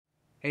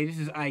Hey, this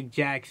is Ike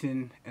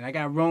Jackson, and I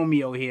got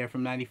Romeo here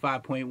from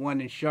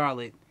 95.1 in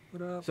Charlotte.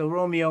 What up? So,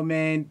 Romeo,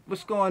 man,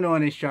 what's going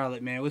on in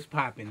Charlotte, man? What's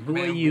popping? Who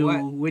are Man, you?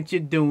 what What you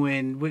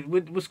doing?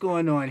 What's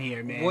going on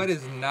here, man? what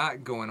is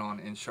not going on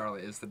in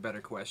Charlotte is the better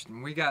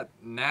question. We got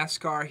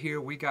NASCAR here.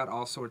 We got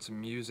all sorts of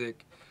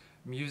music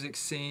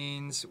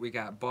scenes. We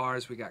got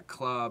bars. We got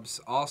clubs.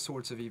 All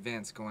sorts of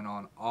events going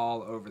on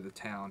all over the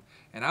town.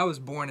 And I was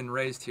born and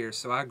raised here,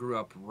 so I grew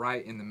up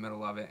right in the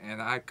middle of it,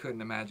 and I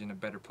couldn't imagine a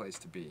better place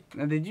to be.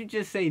 Now, did you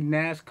just say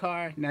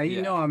NASCAR? Now, you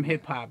Yeah. know I'm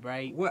hip hop,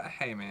 right? What?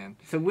 Hey, man.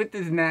 So, what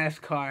does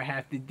NASCAR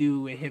have to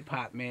do with hip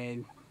hop,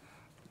 man?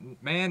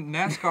 Man,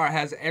 NASCAR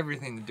has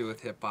everything to do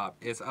with hip hop.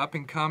 It's up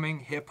and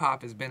coming. Hip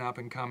hop has been up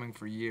and coming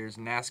for years.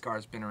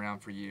 NASCAR's been around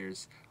for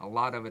years. A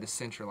lot of it is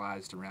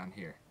centralized around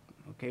here.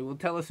 Okay, well,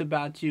 tell us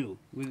about you.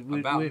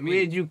 About me.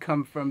 Where did you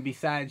come from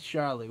besides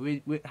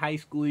Charlotte? What high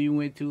school you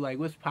went to? Like,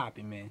 what's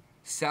popping, man?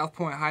 South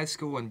Point High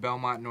School in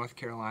Belmont, North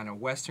Carolina,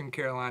 Western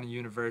Carolina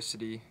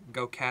University,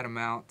 go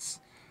Catamounts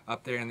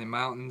up there in the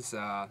mountains.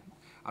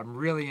 I'm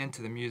really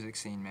into the music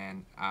scene,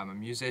 man. I'm a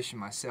musician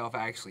myself.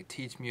 I actually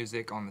teach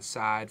music on the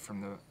side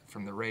from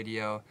the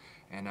radio,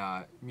 and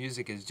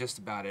music is just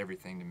about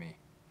everything to me.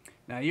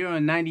 Now, you're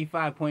on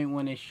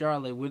 95.1 in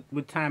Charlotte.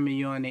 What time are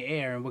you on the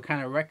air, and what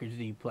kind of records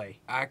do you play?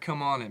 I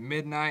come on at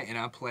midnight and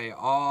I play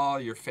all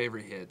your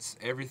favorite hits.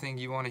 Everything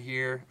you want to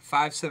hear,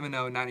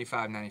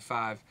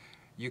 570-9595.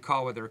 You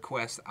call with a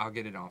request, I'll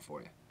get it on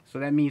for you. So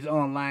that means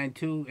online,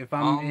 too? If Too.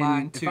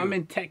 If I'm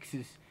in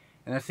Texas,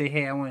 and I say,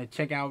 hey, I want to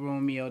check out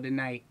Romeo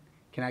tonight,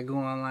 can I go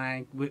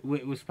online?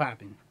 What's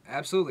popping?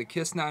 Absolutely.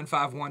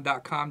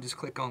 Kiss951.com. Just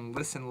click on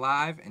Listen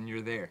Live and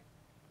you're there.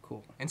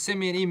 Cool. And send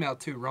me an email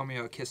too,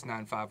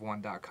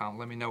 romeo@kiss951.com.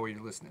 Let me know where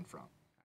you're listening from.